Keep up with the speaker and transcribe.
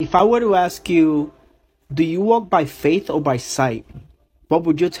If I were to ask you, do you walk by faith or by sight? What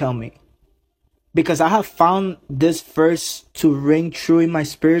would you tell me? Because I have found this verse to ring true in my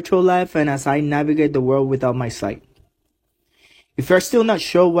spiritual life and as I navigate the world without my sight. If you're still not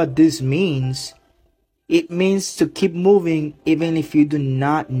sure what this means, it means to keep moving even if you do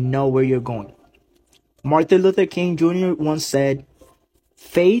not know where you're going. Martin Luther King Jr. once said,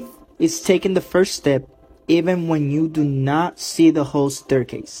 faith is taking the first step even when you do not see the whole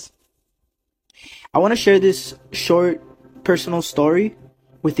staircase. I want to share this short personal story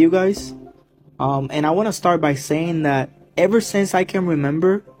with you guys. And I want to start by saying that ever since I can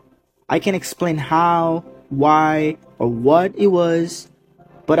remember, I can explain how, why, or what it was,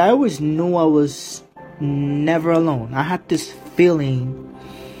 but I always knew I was never alone. I had this feeling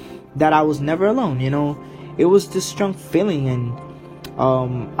that I was never alone, It was this strong feeling, and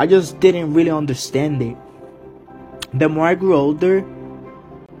I just didn't really understand it. The more I grew older,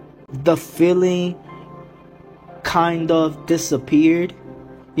 the feeling kind of disappeared,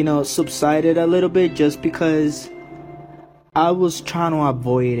 subsided a little bit just because I was trying to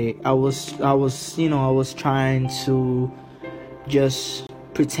avoid it. I was trying to just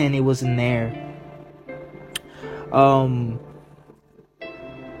pretend it wasn't there. But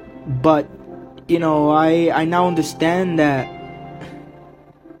I now understand that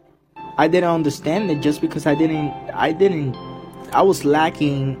I didn't understand it just because I was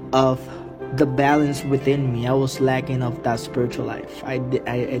lacking of the balance within me. I was lacking of that spiritual life. I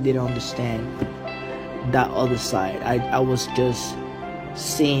didn't understand that other side. I was just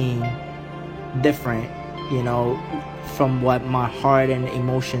seeing different, from what my heart and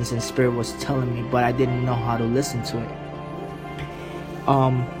emotions and spirit was telling me, but I didn't know how to listen to it.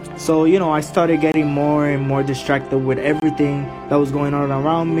 So I started getting more and more distracted with everything that was going on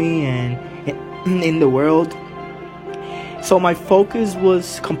around me and in the world. So my focus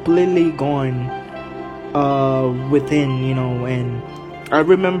was completely gone within, and I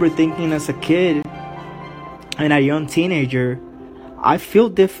remember thinking as a kid and a young teenager, I feel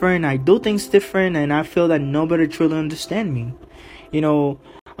different, I do things different, and I feel that nobody truly understands me.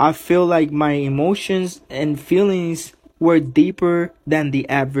 I feel like my emotions and feelings were deeper than the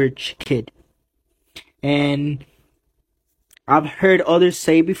average kid. And I've heard others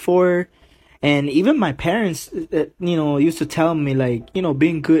say before, and even my parents, used to tell me, like,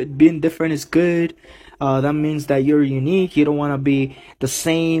 being different is good. That means that you're unique. You don't want to be the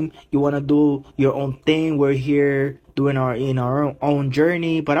same. You want to do your own thing. We're here doing our own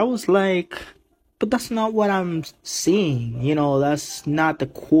journey. But I was like, but that's not what I'm seeing. That's not the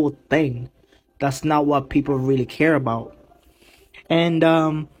cool thing. That's not what people really care about. And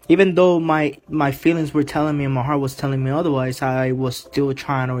even though my feelings were telling me and my heart was telling me otherwise, I was still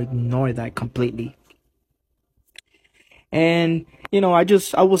trying to ignore that completely. And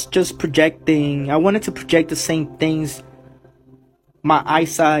I was just projecting. I wanted to project the same things my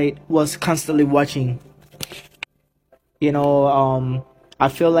eyesight was constantly watching. I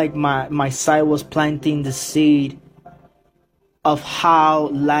feel like my sight was planting the seed of how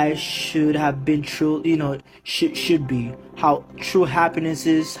life should have been true, should be, how true happiness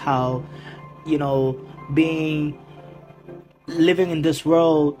is, how being living in this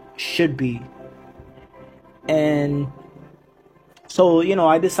world should be. And so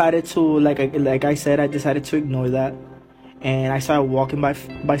I decided to, like I said, I decided to ignore that, and I started walking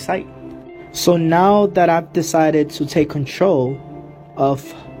by sight. So now that I've decided to take control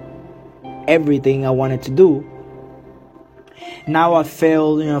of everything I wanted to do, now I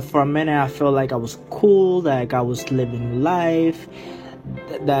feel, for a minute I felt like I was cool, like I was living life,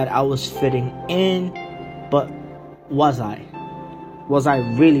 that I was fitting in. But was I? Was I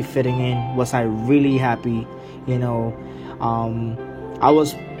really fitting in? Was I really happy? I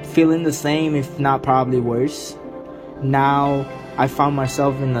was feeling the same, if not probably worse. Now I found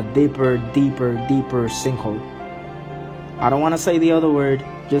myself in a deeper sinkhole. I don't want to say the other word,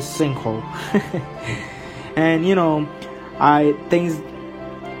 just sinkhole. And I things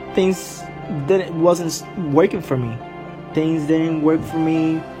wasn't working for me. Things didn't work for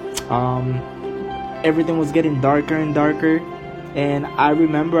me. Everything was getting darker and darker. And I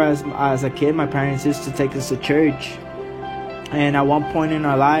remember as a kid, my parents used to take us to church. And at one point in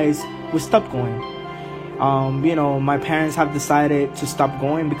our lives, we stopped going. My parents have decided to stop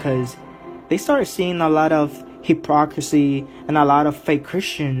going because they started seeing a lot of hypocrisy and a lot of fake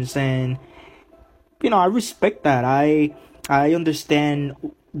Christians. And I respect that. I understand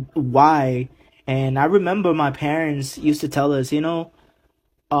why. And I remember my parents used to tell us, to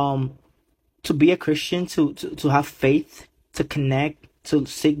be a Christian, to have faith, to connect, to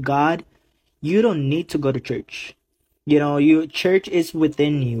seek God, you don't need to go to church. church is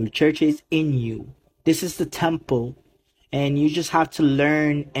within you. Church is in you. This is the temple, and you just have to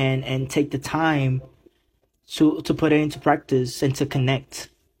learn and take the time to put it into practice and to connect.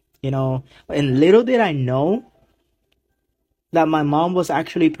 And little did I know that my mom was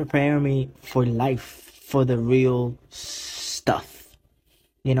actually preparing me for life, for the real stuff.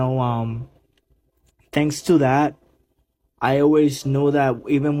 Thanks to that, I always knew that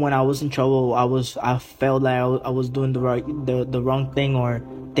even when I was in trouble, I felt like I was doing the wrong thing, or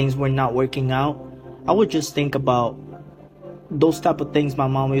things were not working out. I would just think about those type of things my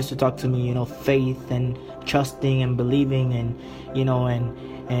mom used to talk to me, faith and trusting and believing,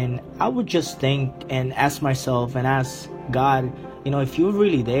 and I would just think and ask myself and ask God, if you're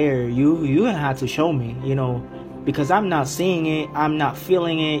really there, you have to show me, because I'm not seeing it, I'm not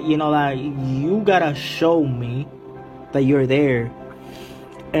feeling it, like you gotta show me that you're there.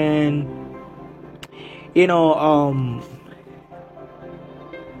 And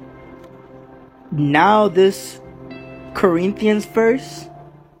now this Corinthians verse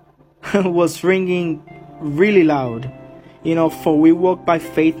was ringing really loud. For we walk by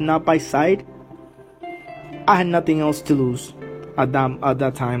faith, not by sight. I had nothing else to lose at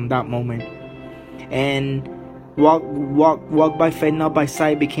that time, that moment. And walk by faith, not by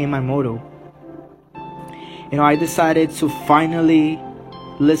sight became my motto. I decided to finally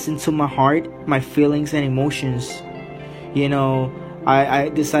listen to my heart, my feelings and emotions. I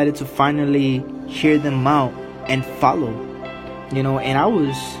decided to finally hear them out and follow. And I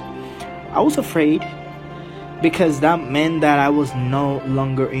was afraid, because that meant that I was no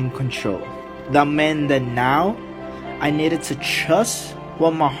longer in control. That meant that now I needed to trust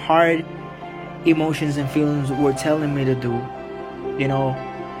what my heart, emotions and feelings were telling me to do.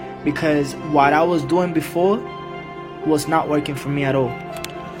 Because what I was doing before was not working for me at all.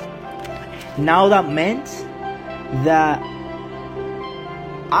 Now that meant that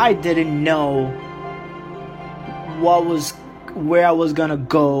I didn't know where I was gonna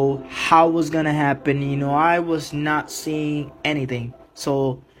go, how it was gonna happen. I was not seeing anything.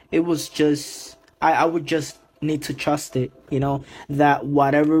 So it was just, I would just need to trust it, that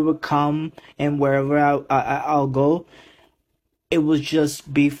whatever would come and wherever I'll go, it would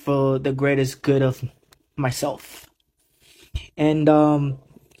just be for the greatest good of myself. And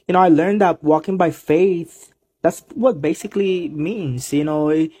I learned that walking by faith, that's what basically means.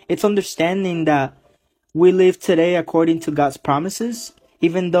 It's understanding that we live today according to God's promises,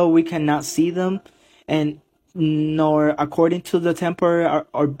 even though we cannot see them, and nor according to the temporary or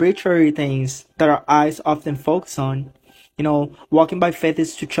arbitrary things that our eyes often focus on. Walking by faith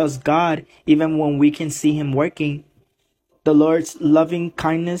is to trust God even when we can see Him working. The Lord's loving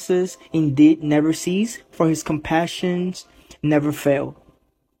kindnesses indeed never cease, for His compassions never fail.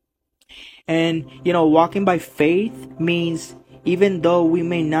 And, walking by faith means even though we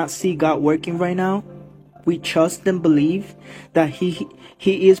may not see God working right now, we trust and believe that He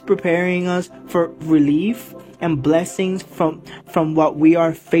is preparing us for relief and blessings from what we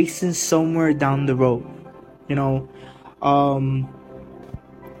are facing somewhere down the road.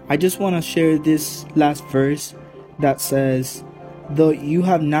 I just want to share this last verse that says, though you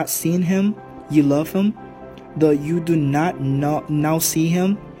have not seen Him, you love Him. Though you do not now see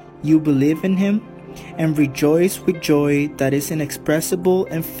Him, you believe in Him, and rejoice with joy that is inexpressible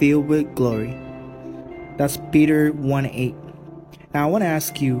and filled with glory. That's Peter 1:8. Now I want to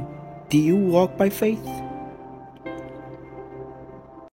ask you, do you walk by faith?